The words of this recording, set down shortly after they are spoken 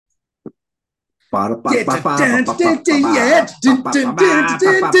Kilted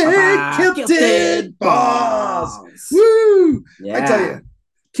Balls. balls. Woo! I tell Yeah, you,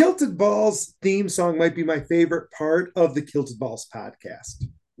 Kilted Balls theme song might be my favorite part of the Kilted Balls podcast.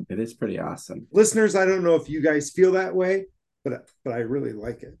 it is pretty awesome. Listeners, I don't know if you guys feel that way, but I really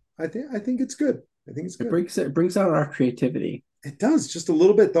like it. I think it's good. I think it's good. It brings out our creativity. It does just a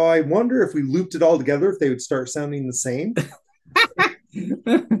little bit, though. I wonder if we looped it all together, if they would start sounding the same.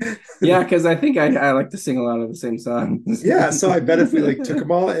 Yeah, because I think I like to sing a lot of the same songs. Yeah, so I bet if we like took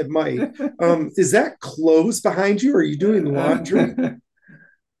them all, it might. Is that clothes behind you? Or are you doing laundry?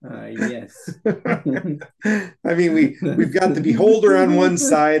 Yes. I mean, we've got the beholder on one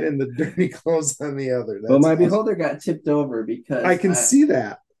side and the dirty clothes on the other. Well, That's my awesome. beholder got tipped over I because can see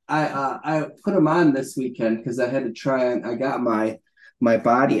that. I put them on this weekend because I had to try and I got my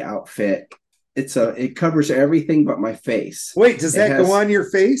body outfit. It covers everything but my face. Wait, does It that go has on your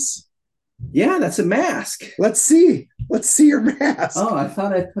face? Yeah, that's a mask. Let's see. Let's see your mask. Oh, I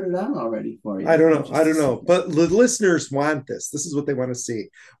thought I put it on already for you. I don't know. I don't know. But the listeners want this. This is what they want to see.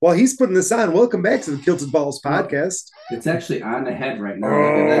 While he's putting this on, welcome back to the Kilted Balls podcast. It's actually on the head right now.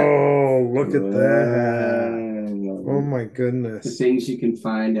 Oh, look at that. Oh my The goodness. things you can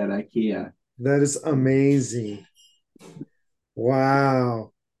find at IKEA. That is amazing.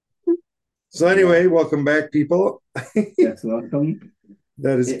 Wow. So anyway, welcome back, people. Yes, welcome.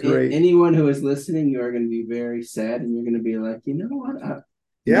 That is great. Anyone who is listening, you are going to be very sad, and you're going to be like, you know what?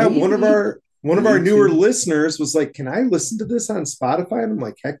 Yeah, one of our newer YouTube. listeners was like, "Can I listen to this on Spotify?" And I'm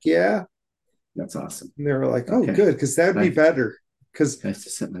like, "Heck yeah!" That's awesome. And they were like, "Oh, Okay. good, because that'd be better." Because Nice to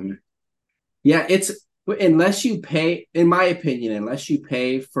sit there. Yeah, it's unless you pay, in my opinion, unless you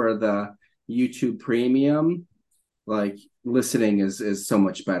pay for the YouTube Premium, like listening is so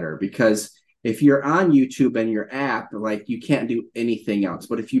much better because if you're on YouTube and your app, like you can't do anything else.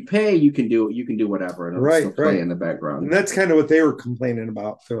 But if you pay, you can do whatever and it'll still play in the background. And that's kind of what they were complaining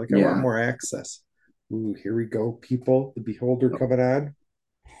about. They're like, I want Yeah. more access. Ooh, here we go, people. The beholder coming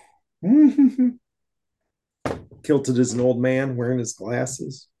on. Kilted as an old man wearing his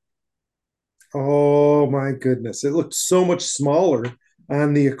glasses. Oh my goodness. It looked so much smaller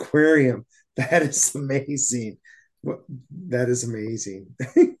on the aquarium. That is amazing. That is amazing.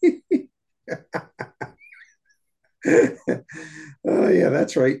 Oh yeah,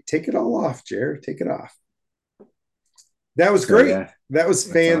 that's right. Take it all off, Jared. Take it off. That was great. Yeah, that was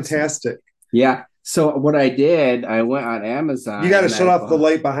fantastic. Awesome. Yeah. So what I did, I went on Amazon. You got to shut off the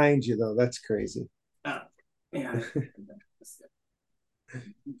light behind you, though. That's crazy. Yeah.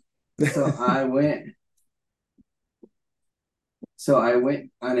 So I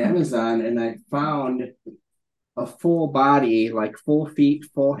went on Amazon and I found a full body, like full feet,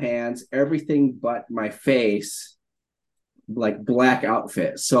 full hands, everything but my face, like black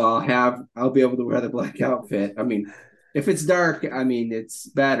outfit. So I'll be able to wear the black outfit. I mean, if it's dark, I mean it's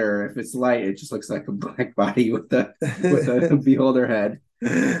better. If it's light, it just looks like a black body with a beholder head.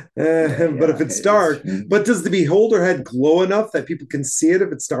 But if it's dark, but does the beholder head glow enough that people can see it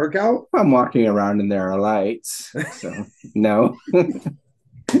if it's dark out? I'm walking around and there are lights, so no.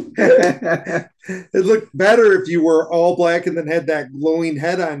 It looked better if you were all black and then had that glowing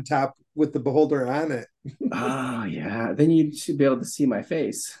head on top with the beholder on it. Oh yeah, then you should be able to see my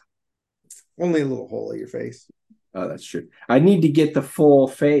face. Only a little hole in your face. Oh, that's true. I need to get the full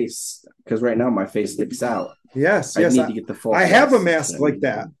face because right now my face sticks out. Yes, I need to get the full. I have a mask like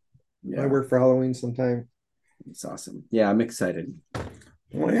that. Yeah. I wear for Halloween sometime. It's awesome. Yeah, I'm excited.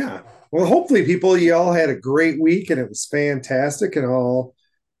 Well, yeah. Well, hopefully, people, you all had a great week and it was fantastic and all.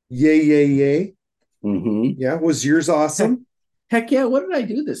 Yay, yay, yay. Mm-hmm. Yeah. Was yours awesome? Heck yeah. What did I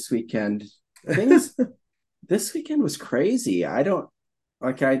do this weekend? This weekend was crazy. I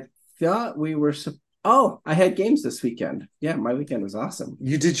thought we were. I had games this weekend. Yeah, my weekend was awesome.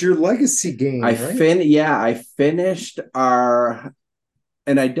 You did your legacy game, right? I finished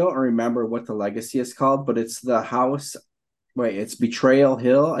and I don't remember what the legacy is called, but it's the house. Wait, it's Betrayal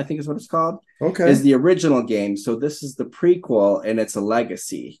Hill, I think is what it's called. Okay. Is the original game. So this is the prequel and it's a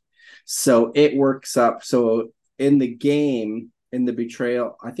legacy. So it works up. So in the game, in the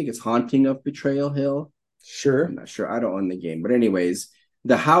Betrayal, I think it's Haunting of Betrayal Hill. Sure. I'm not sure. I don't own the game. But anyways,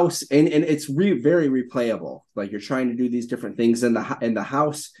 the house, and it's very replayable. Like you're trying to do these different things and the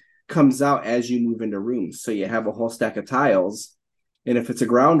house comes out as you move into rooms. So you have a whole stack of tiles. And if it's a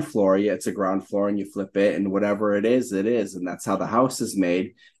ground floor, it's a ground floor and you flip it and whatever it is. And that's how the house is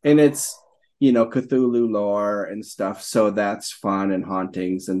made. And it's, Cthulhu lore and stuff. So that's fun and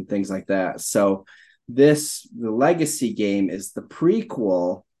hauntings and things like that. So the legacy game is the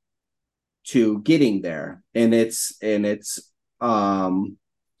prequel to getting there. And it's I'm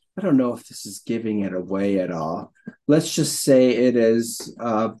I don't know if this is giving it away at all. Let's just say it is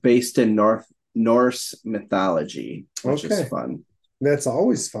based in Norse mythology, which is Okay. fun. That's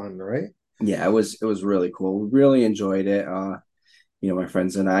always fun, right? Yeah, it was really cool. Really enjoyed it. My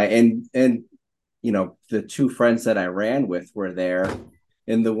friends and I, and the two friends that I ran with were there,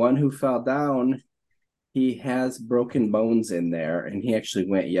 and the one who fell down, he has broken bones in there, and he actually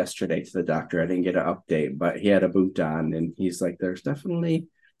went yesterday to the doctor. I didn't get an update, but he had a boot on, and he's like, "There's definitely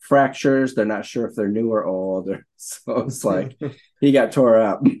fractures. They're not sure if they're new or old." So it's like he got tore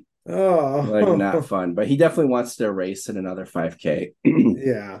up, like not Oh, fun. But he definitely wants to race in another 5K.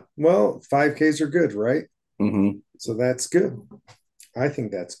 yeah. Well, 5Ks are good, right? Hmm. So that's good. I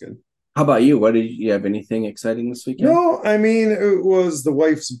think that's good. How about you? What did you have anything exciting this weekend? No, I mean, it was the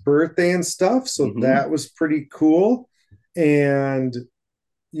wife's birthday and stuff. So Hmm. that was pretty cool. And,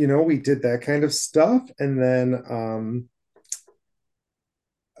 we did that kind of stuff. And then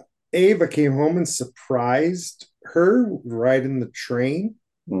Ava came home and surprised her riding the train,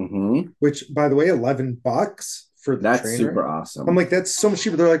 Hmm. which, by the way, $11 for the That's train ride. super I'm awesome. like, that's so much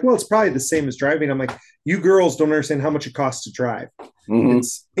cheaper. They're like, well, it's probably the same as driving. I'm like, you girls don't understand how much it costs to drive. Hmm.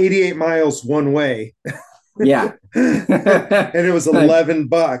 It's 88 miles one way. Yeah. And it was Like,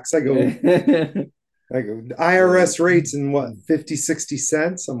 $11. I go IRS rates in what, 50, 60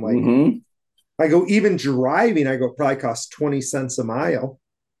 cents. I'm like, hmm. I go, even driving, I go, it probably costs 20 cents a mile.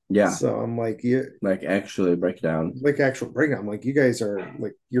 Yeah. So I'm like, yeah, Like actually break down. like actual breakdown. I'm like, you guys are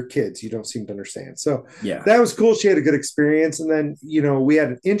like, you're kids. You don't seem to understand. So Yeah. that was cool. She had a good experience. And then, we had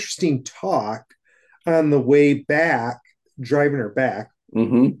an interesting talk on the way back, driving her back.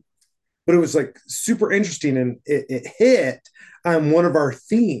 Hmm. But it was like super interesting, and it hit on one of our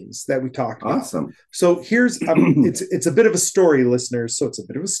themes that we talked about. Awesome. So here's it's a bit of a story, listeners. So it's a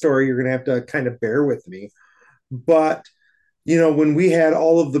bit of a story. You're gonna have to kind of bear with me. But when we had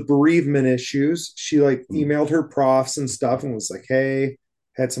all of the bereavement issues, she like emailed her profs and stuff and was like, "Hey,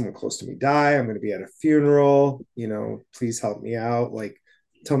 had someone close to me die. I'm going to be at a funeral. Please help me out. Like,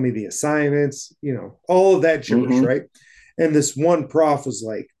 tell me the assignments. All of that gibberish, Hmm. right?" And this one prof was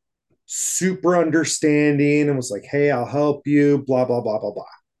like super understanding and was like, "Hey, I'll help you." Blah blah blah blah blah.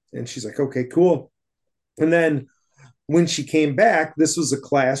 And she's like, "Okay, cool." And then when she came back, this was a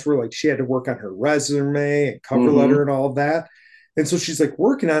class where like she had to work on her resume and cover letter Hmm. and all of that. And so she's like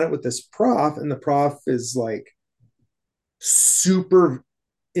working on it with this prof, and the prof is like super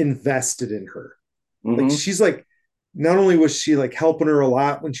invested in her. Like Hmm. she's like, not only was she like helping her a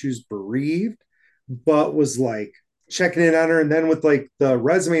lot when she was bereaved, but was like checking in on her. And then with like the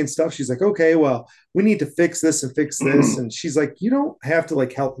resume and stuff, she's like, okay, well, we need to fix this and fix this. And she's like, you don't have to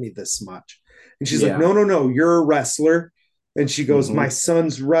like help me this much. And she's like, Yeah. no, no, no, you're a wrestler. And she goes, my Hmm.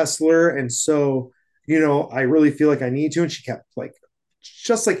 son's wrestler. And so, I really feel like I need to. And she kept like,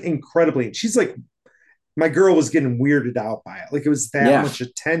 just like incredibly, and she's like, my girl was getting weirded out by it. Like it was that Yeah. much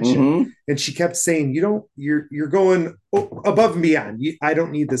attention. Hmm. And she kept saying, you're going above and beyond. I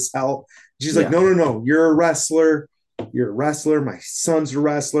don't need this help. She's like, Yeah. no, no, no, you're a wrestler. You're a wrestler. My son's a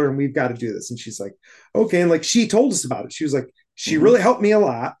wrestler, and we've got to do this. And she's like, okay. And like she told us about it. She was like, she Hmm. really helped me a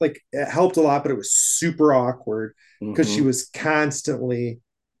lot. Like it helped a lot, but it was super awkward because she Hmm. was constantly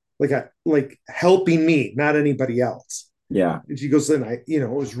like helping me, not anybody else. Yeah. And she goes, and it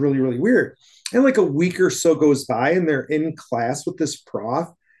was really, really weird. And like a week or so goes by, and they're in class with this prof,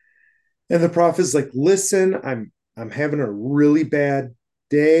 and the prof is like, "Listen, I'm having a really bad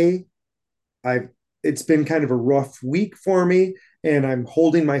day. I've It's been kind of a rough week for me, and I'm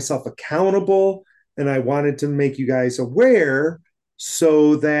holding myself accountable. And I wanted to make you guys aware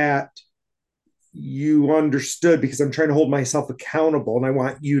so that you understood, because I'm trying to hold myself accountable and I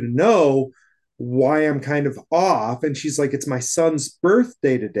want you to know why I'm kind of off." And she's like, it's my son's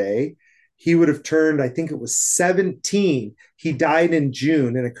birthday today. He would have turned, I think it was 17. He died in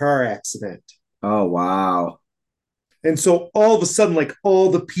June in a car accident. Oh, wow. And so all of a sudden, like all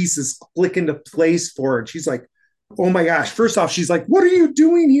the pieces click into place for her. And she's like, oh my gosh. First off, she's like, what are you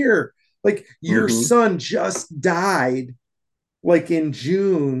doing here? Like, your Hmm. son just died like in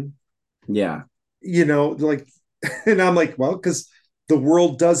June, Yeah. like, and I'm like, well, because the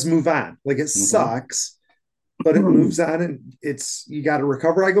world does move on. Like it Hmm. sucks, but it moves on, and you got to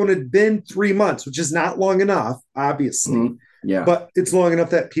recover. I go, and it'd been 3 months, which is not long enough, obviously, Hmm. Yeah. but it's long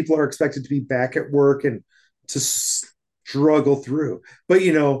enough that people are expected to be back at work and to struggle through. But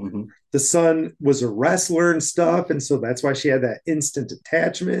Hmm. the son was a wrestler and stuff, and so that's why she had that instant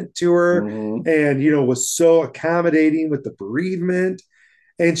attachment to her, Hmm. and was so accommodating with the bereavement.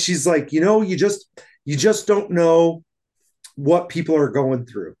 And she's like, you just don't know what people are going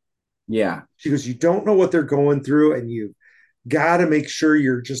through. Yeah. She goes, you don't know what they're going through, and gotta make sure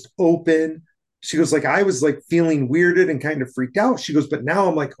you're just open. She goes, like, I was like feeling weirded and kind of freaked out. She goes, but now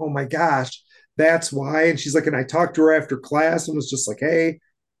I'm like, oh my gosh, that's why. And she's like, and I talked to her after class and was just like, hey,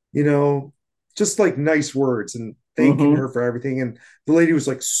 you know, just like nice words and thanking Mm-hmm. her for everything. And the lady was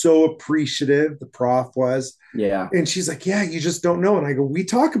like so appreciative, the prof was. Yeah. And she's like, yeah, you just don't know. And I go, we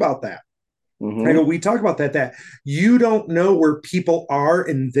talk about that. I go, Mm-hmm. we talk about that you don't know where people are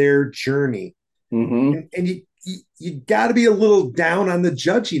in their journey. Mm-hmm. And you got to be a little down on the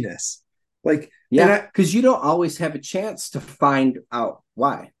judginess. Like, and Yeah. I, Because you don't always have a chance to find out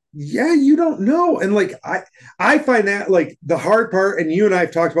why. yeah, you don't know. And like, I find that like the hard part, and you and I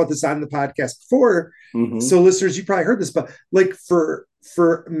have talked about this on the podcast before. Mm-hmm. So listeners, you probably heard this, but like for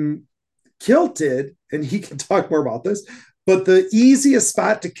Kilted, and he can talk more about this, but the easiest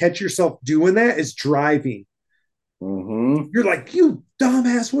spot to catch yourself doing that is driving. Mm-hmm. You're like, you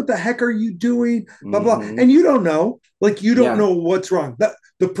dumbass, what the heck are you doing? Blah, blah. Mm-hmm. And you don't know. Like, you don't Yeah. know what's wrong.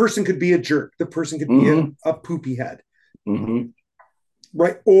 The person could be a jerk. The person could be Mm-hmm. a poopy head, Mm-hmm.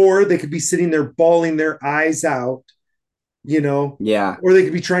 right? Or they could be sitting there bawling their eyes out, you know, Yeah. or they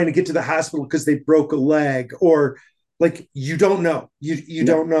could be trying to get to the hospital because they broke a leg, or like, you don't know. You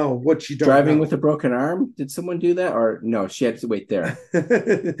No. don't know what you don't Driving know. with a broken arm? Did someone do that? Or no, she had to wait there,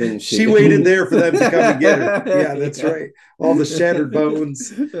 didn't She she? waited there for them to come and get her. Yeah, that's Yeah. right. All the shattered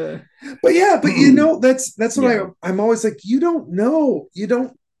bones. But yeah, but you know, that's what Yeah. I'm always like, you don't know. You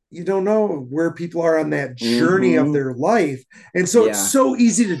don't know where people are on that journey of Mm-hmm. their life. And so it's Yeah. so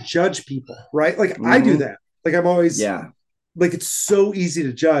easy to judge people, right? Like I do Mm-hmm. that. Like I'm always Yeah. like, it's so easy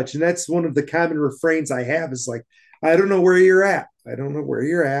to judge. And that's one of the common refrains I have is like, I don't know where you're at. I don't know where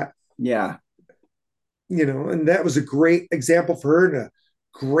you're at. Yeah. And that was a great example for her and a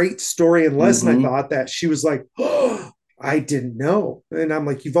great story and lesson. I Mm-hmm. thought that she was like, oh, I didn't know. And I'm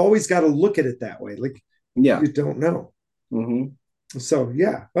like, you've always got to look at it that way. Like, Yeah. you don't know. Mm-hmm. So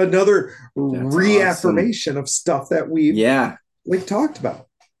yeah, another That's awesome. reaffirmation of stuff that we've Yeah. like talked about.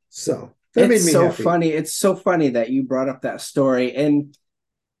 So that It's made me so happy. funny. It's so funny that you brought up that story. And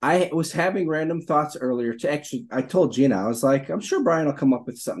I was having random thoughts earlier to actually, I told Gina, I was like, I'm sure Brian will come up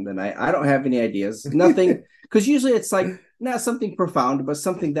with something tonight. I don't have any ideas. Nothing, because usually it's like not something profound, but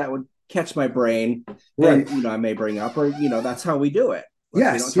something that would catch my brain. Right. And, I may bring up, or, that's how we do it. Like we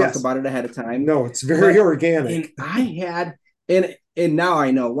don't Yes, talk yes. about it ahead of time. No, it's very But, organic. and I had, and now I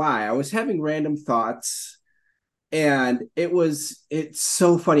know why. I was having random thoughts, and it's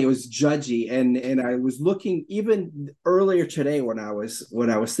so funny. It was judgy, and I was looking even earlier today when I was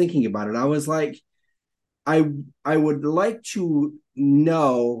thinking about it. I was like, I would like to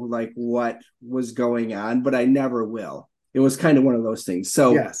know like what was going on, but I never will. It was kind of one of those things.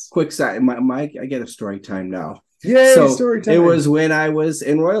 So Yes. quick side, my I get a story time now. Yay, So story it time. was when I was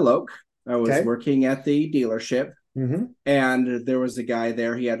in Royal Oak. I was Okay. working at the dealership, Mm-hmm. and there was a guy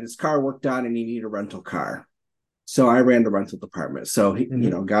there. He had his car worked on, and he needed a rental car. So I ran the rental department. So he,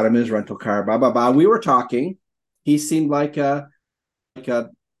 Mm-hmm. got him his rental car. Blah blah blah. We were talking. He seemed like a.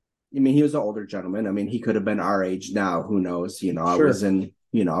 I mean, he was an older gentleman. I mean, he could have been our age now. Who knows? I was Sure.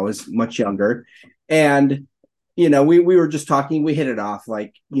 in. I was much younger, and we were just talking. We hit it off,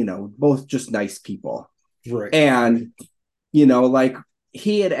 like both just nice people. Right. Right. And like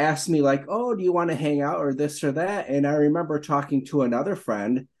he had asked me, like, oh, do you want to hang out or this or that? And I remember talking to another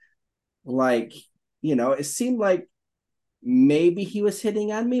friend, like, it seemed like maybe he was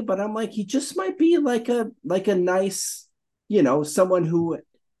hitting on me, but I'm like, he just might be like a nice, someone who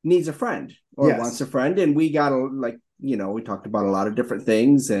needs a friend or wants Yes. a friend. And we got like, we talked about a lot of different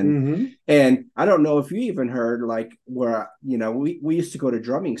things. and Mm-hmm. and I don't know if you even heard, like, where we used to go to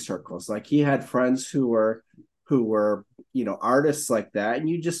drumming circles. Like, he had friends who were artists like that, and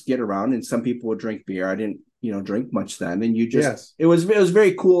you just get around, and some people would drink beer. I didn't drink much then, and you just Yes. it was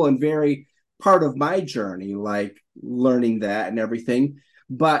very cool and very part of my journey, like learning that and everything.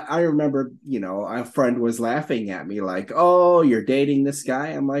 But I remember, a friend was laughing at me, like, oh, you're dating this guy.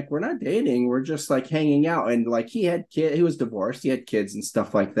 I'm like, we're not dating, we're just like hanging out. And like, he was divorced, he had kids and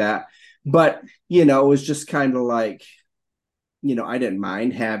stuff like that. But it was just kind of like, I didn't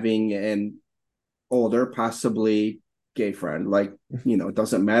mind having an older, possibly gay friend. Like, it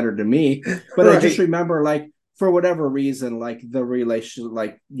doesn't matter to me. But I just Right. remember, like, for whatever reason, like the relation,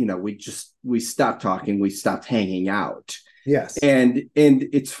 like, we stopped talking, we stopped hanging out. Yes. And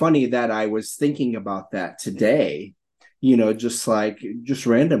it's funny that I was thinking about that today, just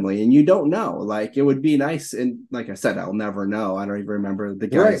randomly. And you don't know, like, it would be nice. And like I said, I'll never know. I don't even remember the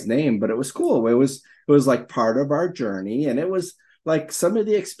Right. guy's name, but it was cool. It was like part of our journey. And it was like, some of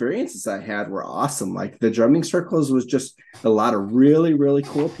the experiences I had were awesome. Like, the drumming circles was just a lot of really, really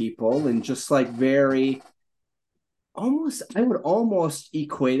cool people, and just like very, I would almost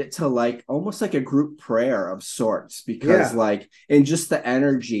equate it to like almost like a group prayer of sorts, because Yeah, like, and just the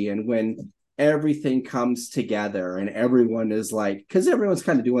energy, and when everything comes together and everyone is like, because everyone's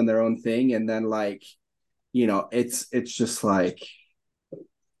kind of doing their own thing, and then like, it's just like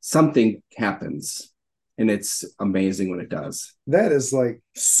something happens, and it's amazing when it does. that is like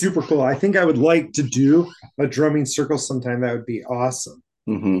super cool. I think I would like to do a drumming circle sometime. That would be awesome.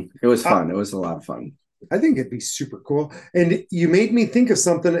 It was Uh, fun. It was a lot of fun. I think it'd be super cool. And you made me think of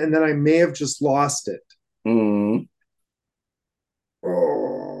something, and then I may have just lost it. Mm,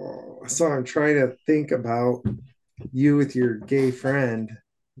 Oh, so I'm trying to think about you with your gay friend.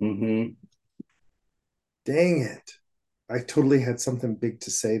 mm-hmm. Dang it. I totally had something big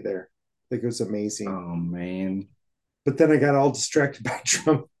to say there. Like it was amazing. Oh man. But then I got all distracted by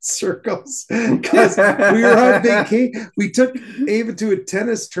drum circles because we were on vacation. We took Ava to a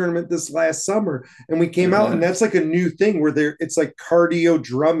tennis tournament this last summer, and we came out, and Uh-huh. that's like a new thing where it's like cardio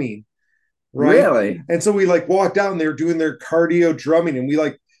drumming, right? Really? And so we like walked out, and they were doing their cardio drumming, and we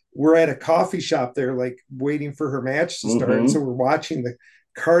like we're at a coffee shop there, like waiting for her match to start, and so Mm-hmm. we're watching the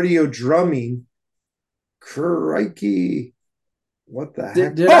cardio drumming. Crikey. What the Did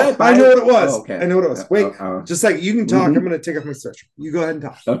heck? did I Oh, I know buy? what it Oh, was. I okay. know what it was. Wait, just like you can talk. I'm Mm-hmm. going to take off my sweatshirt. You go ahead and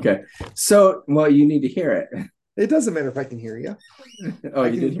talk. Okay. So, well, you need to hear it. It doesn't matter if I can hear you. Oh, I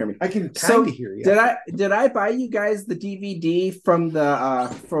you did can hear me. I can kind of So, hear you. did I buy you guys the DVD from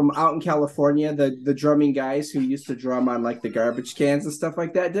the from out in California, the drumming guys who used to drum on like the garbage cans and stuff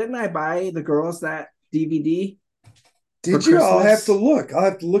like that? Didn't I buy the girls that DVD for Did you? I'll have to Christmas? look. I'll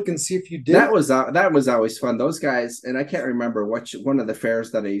have to look and see if you did. That was always fun. Those guys, and I can't remember which one of the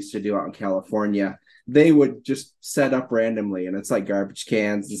fairs that I used to do out in California. They would just set up randomly, and it's like garbage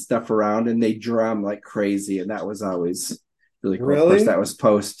cans and stuff around, and they drum like crazy, and that was always really cool. Of course, Really?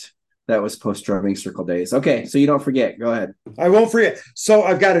 that was post drumming circle days. Okay, so you don't forget. Go ahead. I won't forget. So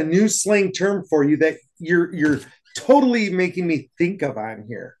I've got a new slang term for you that you're totally making me think of on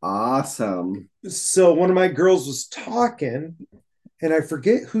here. Awesome. So one of my girls was talking, and I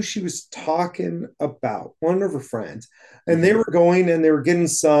forget who she was talking about, one of her friends. And they Mm-hmm. were going and they were getting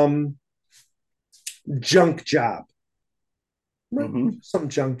some junk job, Mm-hmm. some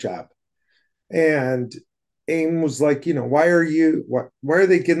junk job. And Aim was like, why are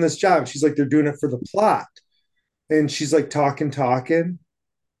they getting this job? She's like, they're doing it for the plot. And she's like, talking.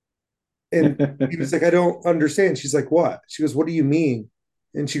 And he was like, I don't understand. She's like, what? She goes, what do you mean?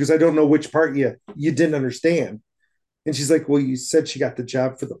 And she goes, I don't know which part you didn't understand. And she's like, well, you said she got the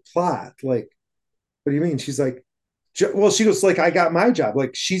job for the plot. Like, what do you mean? She's like, well, she goes, like, I got my job.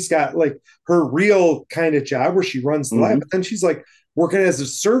 Like, she's got like her real kind of job where she runs the lab. Mm-hmm. But then she's like working as a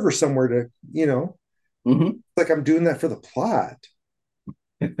server somewhere to, Mm-hmm. like I'm doing that for the plot.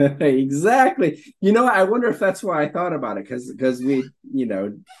 Exactly. I wonder if that's why I thought about it, because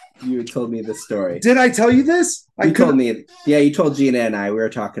you had told me this story. Did I tell you this? I You could. told me, yeah, you told Gina and I, we were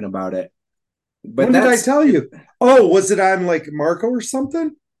talking about it. But When did I that's, tell you? Oh, was it on like Marco or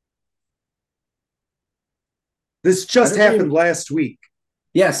something? This I just don't happened even, last week.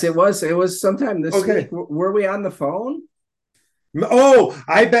 yes, it was sometime this week. Okay. Were we on the phone? Oh,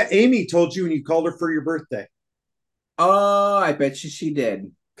 I bet Amy told you when you called her for your birthday. Oh, I bet she did.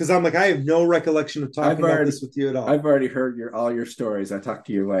 Because I'm like, I have no recollection of I've talking about already, this with you at all. I've already heard all your stories. I talked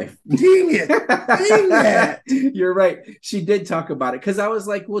to your wife. Dang it. Dang it. You're right. She did talk about it, because I was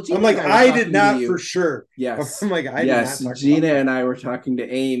like, well, I'm Gina and like, I were I did talking to not for you. sure. Yes. I'm like, I did Yes. not talk about Gina that. and I were talking to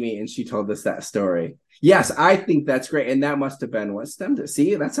Amy, and she told us that story. Yes, I think that's great. And that must have been what stemmed it.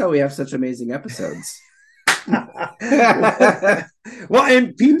 See, that's how we have such amazing episodes. well,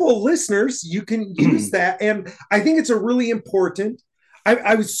 and people, listeners, you can use that. And I think it's a really important.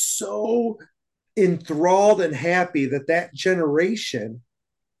 I was so enthralled and happy that generation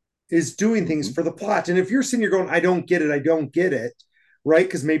is doing things Mm-hmm. for the plot. And if you're sitting here going, I don't get it, I don't get it, right?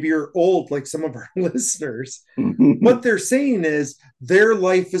 Because maybe you're old, like some of our listeners. What they're saying is their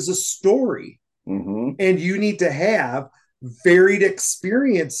life is a story, Mm-hmm. and you need to have varied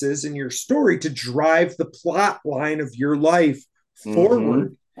experiences in your story to drive the plot line of your life Mm-hmm.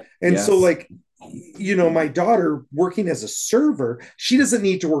 forward. And so, Yes. like, my daughter working as a server, she doesn't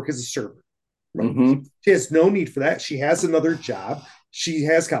need to work as a server. Right? Mm-hmm. She has no need for that. She has another job. She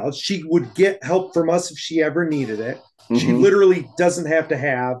has college. She would get help from us if she ever needed it. She Mm-hmm. literally doesn't have to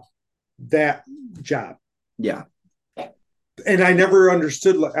have that job. Yeah. And I never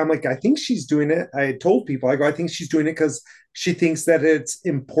understood. I'm like, I think she's doing it. I told people, I go, I think she's doing it because she thinks that it's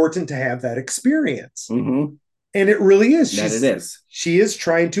important to have that experience. Mm-hmm. And it really is. That it is. She is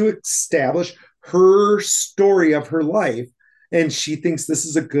trying to establish her story of her life. And she thinks this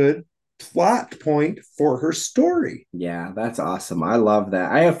is a good plot point for her story. Yeah, that's awesome. I love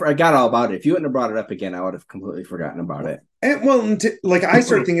that. I forgot all about it. If you wouldn't have brought it up again, I would have completely forgotten about it. And well, like I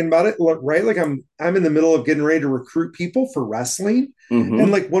start thinking about it, right? Like I'm in the middle of getting ready to recruit people for wrestling, and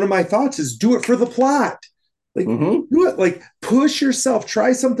Mm-hmm. like one of my thoughts is do it for the plot. Like Mm-hmm. do it, like push yourself,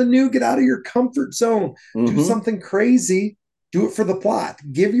 try something new, get out of your comfort zone, do Mm-hmm. something crazy, do it for the plot.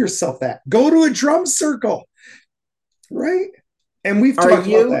 Give yourself that. Go to a drum circle, right? And we've Are talked about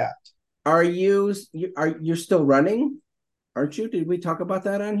you that. are you still running? Aren't you? Did we talk about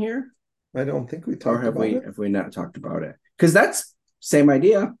that on here? I don't think we Or talked about it. have we not talked about it? Because that's same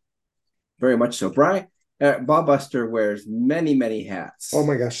idea, very much so. Brian Bob Buster wears many Oh hats,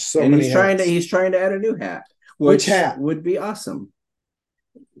 my gosh, so and many hats. he's trying to add a new hat, Which which hat? would be awesome.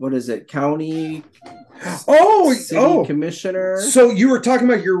 What is it? County Oh, city oh. commissioner. So you were talking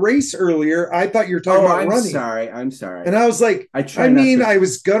about your race earlier. I thought you were talking Oh, about running. I'm sorry. And I was like, I I try not mean, to. I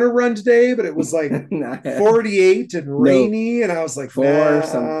was gonna run today, but it was like 48 and No, rainy. And I was like, for nah,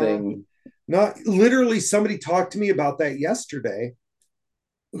 something. not literally. Somebody talked to me about that yesterday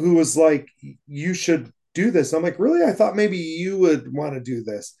who was like, you should do this. I'm like, really? I thought maybe you would want to do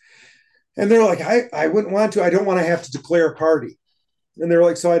this. And they're like, I wouldn't want to. I don't want to have to declare a party. And they're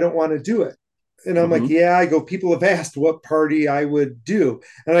like, so I don't want to do it. And I'm like, Mm-hmm. yeah, I go, people have asked what party I would do.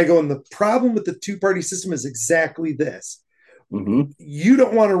 And I go, and the problem with the two-party system is exactly this. Mm-hmm. You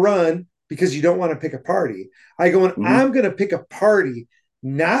don't want to run because you don't want to pick a party. I go, and Mm-hmm. I'm going to pick a party,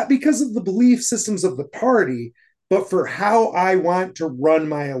 not because of the belief systems of the party, but for how I want to run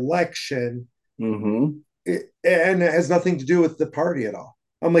my election. Mm-hmm. And it has nothing to do with the party at all.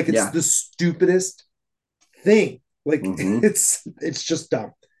 I'm like, it's Yeah. the stupidest thing. Like Mm-hmm. it's just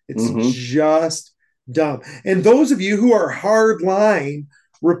dumb. It's Mm-hmm. just dumb. And those of you who are hard line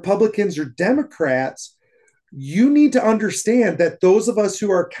Republicans or Democrats, you need to understand that those of us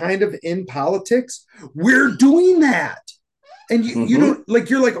who are kind of in politics, we're doing that. And you Mm-hmm. don't like,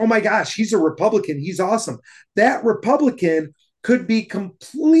 you're like, oh my gosh, he's a Republican. He's awesome. That Republican could be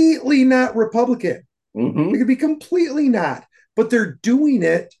completely not Republican. It Mm-hmm. could be completely not, but they're doing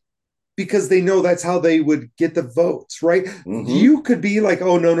it because they know that's how they would get the votes, right? Mm-hmm. You could be like,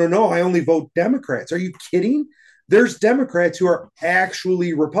 oh, no, I only vote Democrats. Are you kidding? There's Democrats who are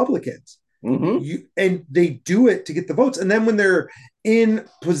actually Republicans. Mm-hmm. And they do it to get the votes. And then when they're in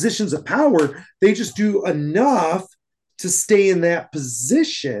positions of power, they just do enough to stay in that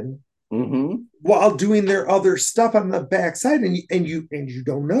position Mm-hmm. while doing their other stuff on the backside. And you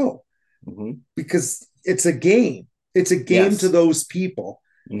don't know Mm-hmm. because it's a game. It's a game to Yes. those people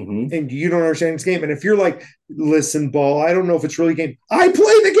Mm-hmm. and you don't understand this game. And if you're like, listen, ball, I don't know if it's really a game. I play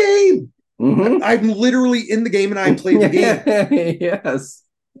the game. Mm-hmm. I'm literally in the game and I play the game. Yes.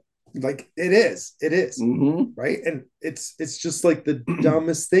 Like it is, Mm-hmm. right? And it's just like the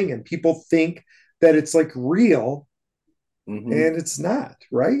dumbest thing. And people think that it's like real, Mm-hmm. and it's not,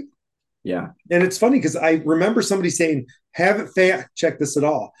 right? Yeah. And it's funny because I remember somebody saying, haven't fact checked this at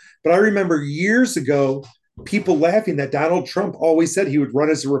all. But I remember years ago, people laughing that Donald Trump always said he would run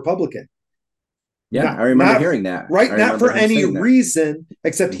as a Republican. Yeah. I remember Not hearing that. I right, not remember for him any saying that. reason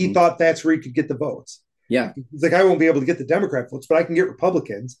except he Mm-hmm. thought that's where he could get the votes. Yeah. He's like, I won't be able to get the Democrat votes, but I can get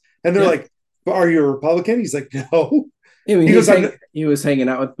Republicans. And they're Yeah. like, are you a Republican? He's like, no. I mean, He goes, I'm he was hanging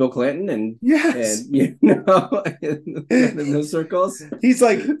out with Bill Clinton yes. and you know in those circles. He's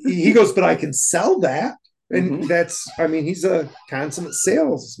like, he goes, but I can sell that. And Mm-hmm. that's, I mean, he's a consummate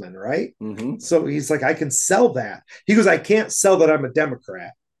salesman, right? Mm-hmm. So he's like, I can sell that. He goes, I can't sell that I'm a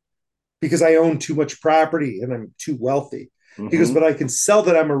Democrat because I own too much property and I'm too wealthy. He goes, Mm-hmm. but I can sell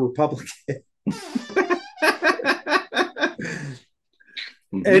that I'm a Republican.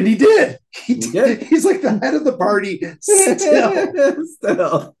 And Mm-hmm. he did. He did. He's like the head of the party still.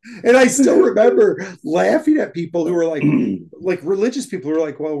 Still. And I still remember laughing at people who were like religious people who were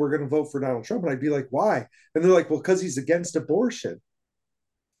like, well, we're going to vote for Donald Trump. And I'd be like, why? And they're like, well, because he's against abortion.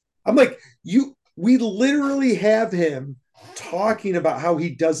 I'm like, we literally have him talking about how he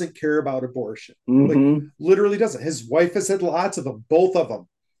doesn't care about abortion. Like, Mm-hmm. literally doesn't. His wife has had lots of them, both of them.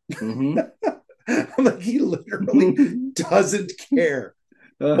 Mm-hmm. I'm like, he literally doesn't care.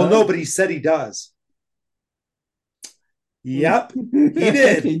 Well, Uh-huh. no, but he said he does. Yep, he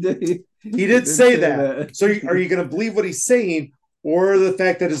did. He did. He He did did say say that. that. So are you going to believe what he's saying or the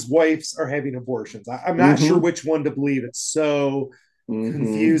fact that his wives are having abortions? I'm not sure Mm-hmm. which one to believe. It's so Mm-hmm.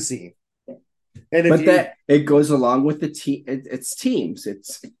 confusing. And if But you, that it goes along with the team. It's teams.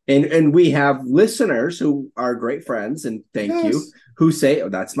 It's and we have listeners who are great friends, and thank you, yes, who say, "Oh,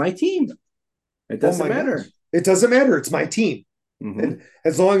 that's my team." It oh doesn't my matter. gosh, it doesn't matter. It's my team. Mm-hmm. And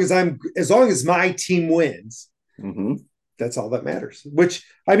as long as my team wins, Mm-hmm. that's all that matters. Which,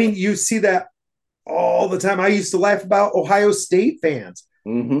 I mean, you see that all the time. I used to laugh about Ohio State fans.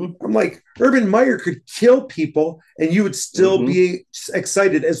 Mm-hmm. I'm like, Urban Meyer could kill people and you would still Mm-hmm. be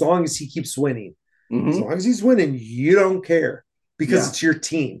excited as long as he keeps winning. As Mm-hmm. long as he's winning, you don't care because Yeah. it's your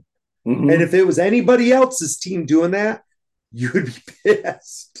team. And Mm-hmm. if it was anybody else's team doing that, you would be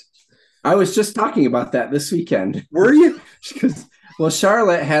pissed. I was just talking about that this weekend. Were you? Because well,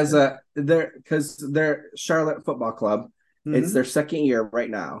 Charlotte has a their Charlotte Football Club. It's Mm-hmm. their second year right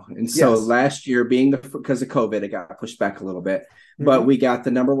now, and so Yes. last year being because of COVID, it got pushed back a little bit. But Mm-hmm. we got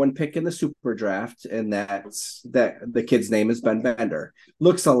the number one pick in the Super Draft, and that the kid's name is Ben Bender.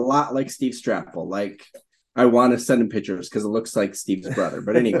 Looks a lot like Steve Strapple. Like I want to send him pictures because it looks like Steve's brother.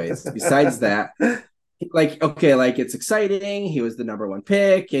 But anyways, besides that, like okay, like it's exciting. He was the number one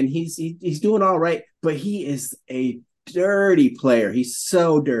pick, and he's doing all right. But he is a dirty player. He's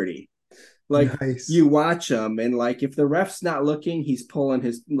so dirty. Like Nice. you watch him, and like if the ref's not looking, he's pulling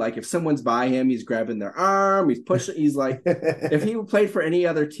his like if someone's by him, he's grabbing their arm. He's pushing. He's like if he played for any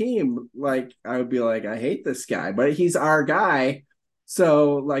other team, like I would be like I hate this guy, but he's our guy.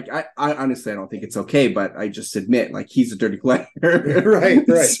 So like I honestly I don't think it's okay, but I just admit like he's a dirty player. Right,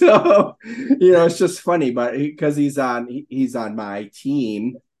 right. So it's just funny, but because he's on my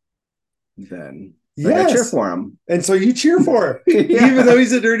team, then like I cheer Yes. for him. And so you cheer for him, even though Yeah.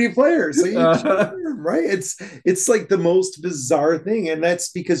 he's a dirty player. So you cheer Uh, for him, right? It's like the most bizarre thing. And that's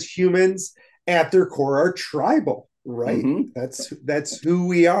because humans at their core are tribal, right? mm-hmm, That's who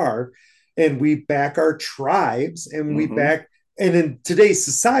we are. And we back our tribes and we mm-hmm, back, and in today's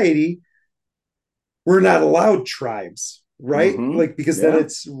society, we're not allowed tribes, right? mm-hmm. Like, because then Yeah.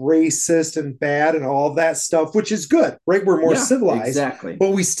 it's racist and bad and all that stuff, which is good, right? We're more Yeah, civilized, exactly.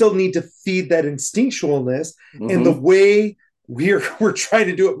 but we still need to feed that instinctualness. And the Mm-hmm, way we're trying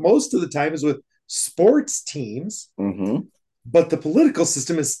to do it most of the time is with sports teams, mm-hmm. but the political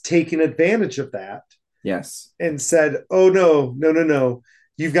system has taken advantage of that Yes. and said, oh, no, no, no, no.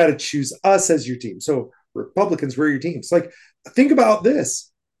 You've got to choose us as your team. So Republicans were your teams. Like, think about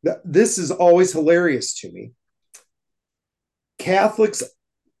this. This is always hilarious to me. Catholics,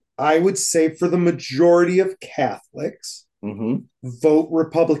 I would say for the majority of Catholics, Mm-hmm, vote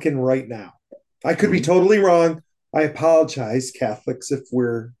Republican right now. I could be mm-hmm, totally wrong. I apologize, Catholics, if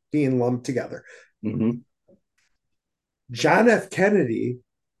we're being lumped together. mm-hmm, John F. Kennedy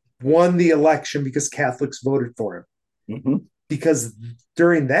won the election because Catholics voted for him. mm-hmm, Because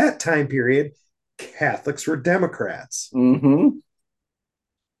during that time period, Catholics were Democrats. mm-hmm.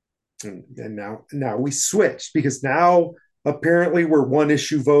 And now we switched because now apparently we're one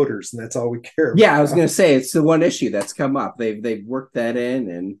issue voters and that's all we care Yeah, I was about. gonna say it's the one issue that's come up. They've worked that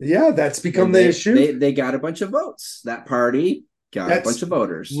in, Yeah, that's become and the they issue. they they got a bunch of votes. That party got a bunch That's of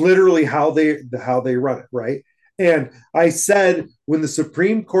voters. literally how they run it, right? And I said when the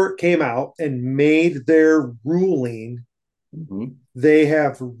Supreme Court came out and made their ruling, Mm-hmm, they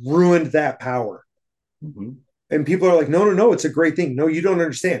have ruined that power. mm-hmm. And people are like, no, no, no, it's a great thing. No, you don't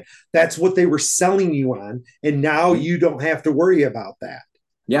understand. That's what they were selling you on. And now Mm-hmm. you don't have to worry about that.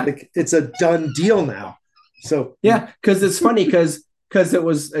 Yeah, Like, it's a done deal now. So, yeah, because it's funny because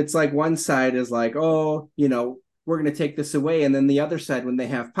it's like one side is like, oh, we're going to take this away, and then the other side, when they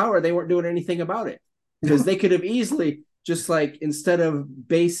have power, they weren't doing anything about it because they could have easily just like instead of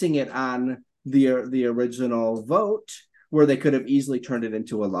basing it on the original vote, where they could have easily turned it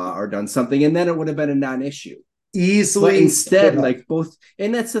into a law or done something, and then it would have been a non-issue. But easily could instead, have. like both,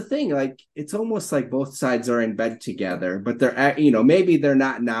 and that's the thing, like it's almost like both sides are in bed together, but they're at, maybe they're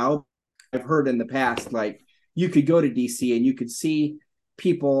not now. I've heard in the past, like you could go to DC and you could see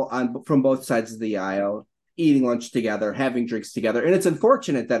people from both sides of the aisle eating lunch together, having drinks together, and it's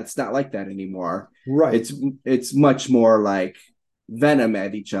unfortunate that it's not like that anymore. Right. It's much more like venom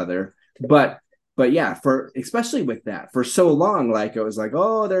at each other, but yeah, for especially with that for so long, like it was like,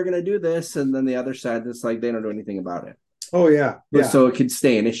 oh, they're gonna do this, and then the other side that's like they don't do anything about it, Oh, yeah. but Yeah. so it could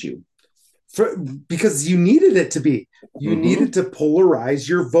stay an issue. Because you needed it to be. You Mm-hmm. needed to polarize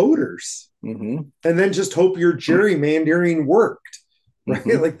your voters Mm-hmm. and then just hope your gerrymandering worked, right?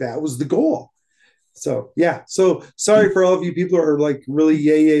 Mm-hmm. Like, that was the goal. So, yeah. So, sorry for all of you people who are like really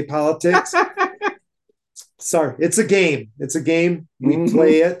yay politics. Sorry. It's a game. It's a game. We Mm-hmm.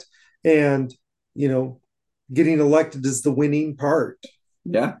 play it. And, you know, getting elected is the winning part,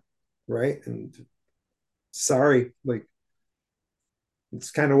 Yeah. right? And sorry, like,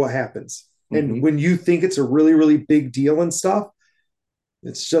 it's kind of what happens. And Mm-hmm. when you think it's a really, really big deal and stuff,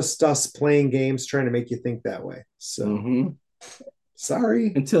 it's just us playing games trying to make you think that way. So Mm-hmm.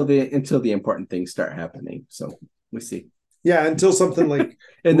 sorry. Until the important things start happening, so we see. Yeah, until something like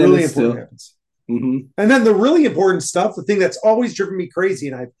And then really it's important still happens. Mm-hmm. And then the really important stuff, the thing that's always driven me crazy,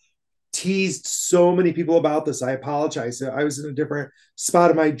 and I've teased so many people about this. I apologize. I was in a different spot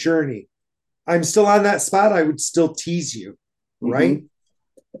of my journey. I'm still on that spot. I would still tease you, right?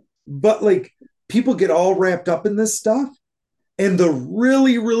 Mm-hmm. But like people get all wrapped up in this stuff, and the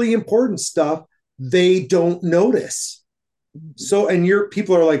really, really important stuff they don't notice. So, and your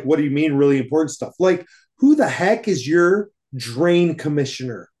people are like, what do you mean, really important stuff? Like, who the heck is your drain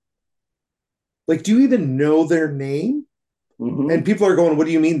commissioner? Like, do you even know their name? And Mm-hmm. people are going, what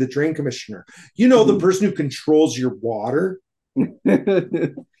do you mean, the drain commissioner? You know, the Mm-hmm. person who controls your water,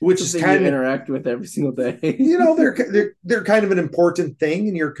 which is Something you kind of, interact with every single day. you know, they're kind of an important thing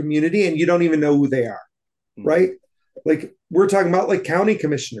in your community, and you don't even know who they are, Mm-hmm. right? Like we're talking about like county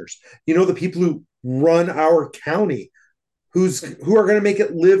commissioners, you know, the people who run our county, who are going to make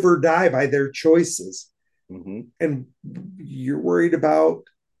it live or die by their choices. Mm-hmm. And you're worried about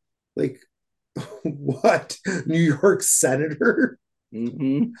like what, New York senator?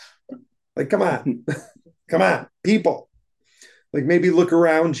 Mm-hmm. Like, come on, come on, people. Like maybe look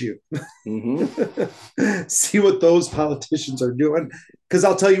around you, Mm-hmm. see what those politicians are doing. Because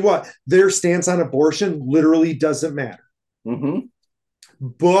I'll tell you what, their stance on abortion literally doesn't matter. Mm-hmm.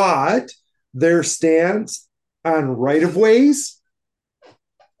 But their stance on right of ways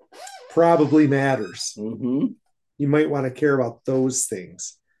probably matters. Mm-hmm. You might want to care about those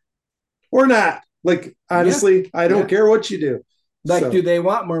things or not. Like, Yeah. honestly, I don't Yeah. care what you do. Like, do So, they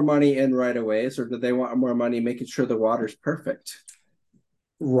want more money in right of ways, or do they want more money making sure the water's perfect?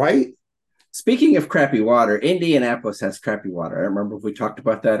 right? Speaking of crappy water, Indianapolis has crappy water. I don't remember if we talked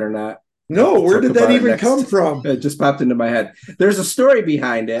about that or not. I'll have No, to where talk did that about it even come next. from? It just popped into my head. There's a story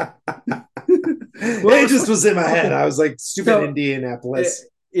behind it. Well, it It was just was in my head. okay. I was like, stupid So, Indianapolis.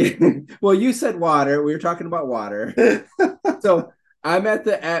 well, you said water. We were talking about water. So I'm at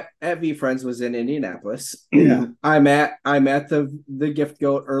at V Friends was in Indianapolis. Yeah. I'm at the gift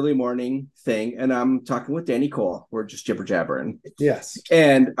goat early morning thing, and I'm talking with Danny Cole. We're just jibber jabbering, Yes.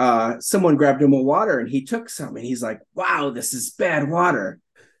 and someone grabbed him a water, and he took some, and he's like, "Wow, this is bad water."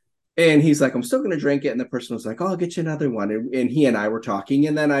 And he's like, "I'm still going to drink it." And the person was like, "Oh, I'll get you another one." And he and I were talking,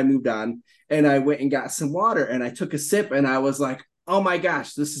 and then I moved on, and I went and got some water, and I took a sip, and I was like, "Oh my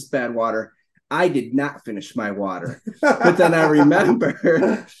gosh, this is bad water." I did not finish my water. But then I remember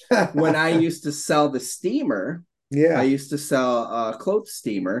when I used to sell the steamer, I Yeah. used to sell a clothes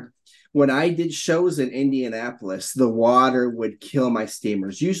steamer. When I did shows in Indianapolis, the water would kill my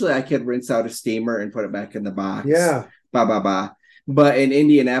steamers. Usually I could rinse out a steamer and put it back in the box. Yeah. Ba ba ba. But in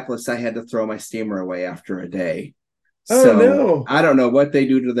Indianapolis, I had to throw my steamer away after a day. Oh So no. I don't know what they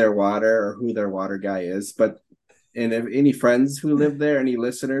do to their water or who their water guy is, but and if any friends who live there, any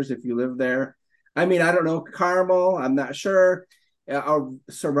listeners, if you live there, I mean, I don't know Carmel, I'm not sure,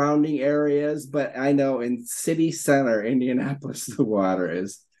 surrounding areas, but I know in city center, Indianapolis, the water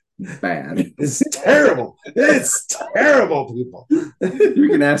is bad. It's terrible. It's terrible, people. You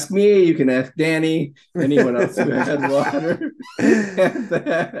can ask me, you can ask Danny, anyone else who had water.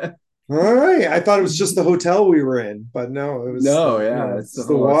 All right. I thought it was just the hotel we were in, but no, it was No, the yeah, no, it's it's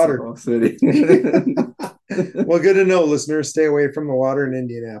the water. the whole city. Well, good to know, listeners. Stay away from the water in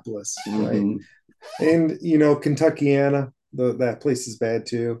Indianapolis, right? Mm-hmm. And you know, Kentuckiana, that place is bad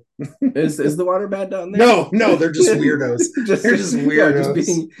too. Is the water bad down there? No, no, they're just weirdos. Just They're just yeah, just weirdos.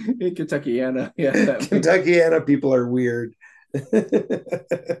 being in Kentuckiana. Yeah, that Kentuckiana people are weird.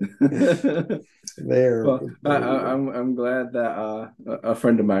 They're well, I'm glad that a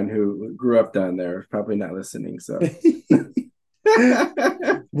friend of mine who grew up down there is probably not listening. So,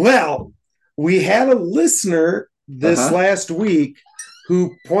 well, we had a listener this uh-huh. last week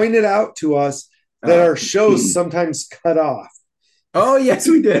who pointed out to us that our shows sometimes cut off. Oh yes,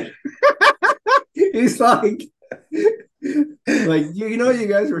 we did. He's like you know, you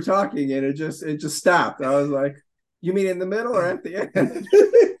guys were talking and it just stopped. I was like, you mean in the middle or at the end?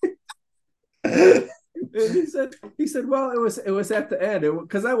 And he said, well, it was at the end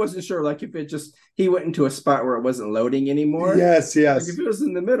because I wasn't sure, like if it just he went into a spot where it wasn't loading anymore. Yes, Like if yes. it was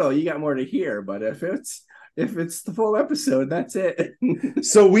in the middle, you got more to hear. But if it's the full episode, that's it.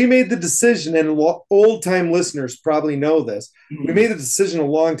 So we made the decision, and old time listeners probably know this. We made the decision a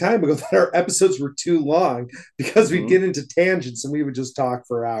long time ago that our episodes were too long because we'd Mm-hmm. get into tangents and we would just talk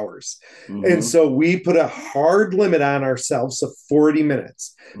for hours. And Mm-hmm. so we put a hard limit on ourselves of 40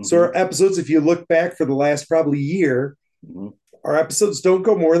 minutes. So Mm-hmm. our episodes, if you look back for the last probably year, Mm-hmm. our episodes don't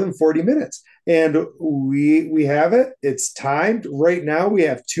go more than 40 minutes. And we have it. It's timed. Right now we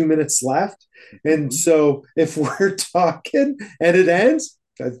have 2 minutes left. And Mm-hmm. so if we're talking and it ends,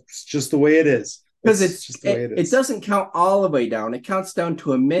 that's just the way it is. because It's just the way it it is. doesn't count all the way down. It counts down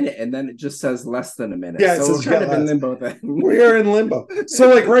to a minute, and then it just says less than a minute. Yeah, it So says we're kind of in less. limbo then. We are in limbo. So,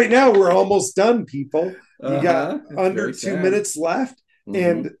 like right now, we're almost done, people. You got It's under very 2 minutes sad. left.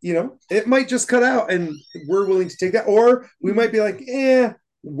 Mm-hmm. And, it might just cut out and we're willing to take that. Or we might be like,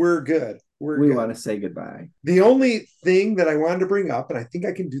 we're good. We're We good. want to say goodbye. The only thing that I wanted to bring up, and I think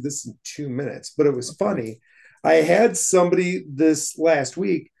I can do this in 2 minutes, but it was Okay. funny. I had somebody this last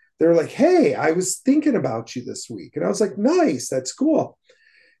week. They're like, hey, I was thinking about you this week. And I was like, nice. That's cool.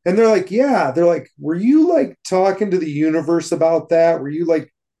 And they're like, yeah. They're like, were you like talking to the universe about that? Were you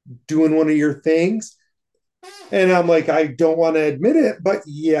like doing one of your things? And I'm like, I don't want to admit it, but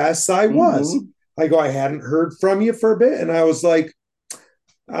yes, I was. Mm-hmm. I go, I hadn't heard from you for a bit. And I was like,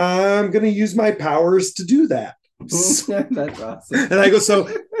 I'm going to use my powers to do that. So, That's awesome. and I go,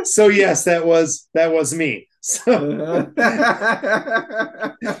 so yes, that was me. So,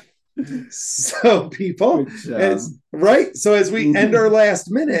 Uh-huh. so people, Good job. as right. So as we end our Mm-hmm.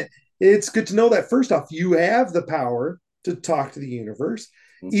 last minute, it's good to know that first off, you have the power to talk to the universe,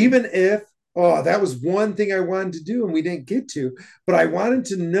 Mm-hmm. even if that was one thing I wanted to do and we didn't get to, but I wanted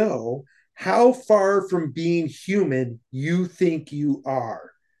to know how far from being human you think you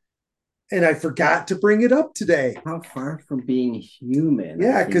are. And I forgot to bring it up today. How far from being human, I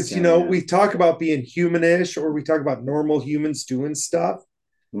Yeah, think because I we am. talk about being humanish or we talk about normal humans doing stuff.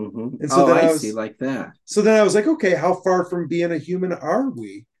 Mm-hmm. And so Oh, then I I see, was like that. so then I was like, okay, how far from being a human are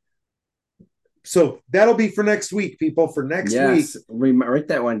we? So that'll be for next week, people. For next week, Yes, write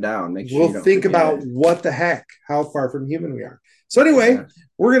that one down. Make sure we'll you don't think forget about it. what the heck, how far from human we are. So anyway, Yeah,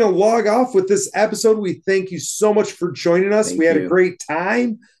 we're gonna log off with this episode. We thank you so much for joining us. We thank had a you. great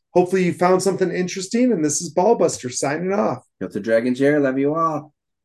time. Hopefully you found something interesting. And this is Ballbuster signing off. Go to Dragon Chair. Love you all.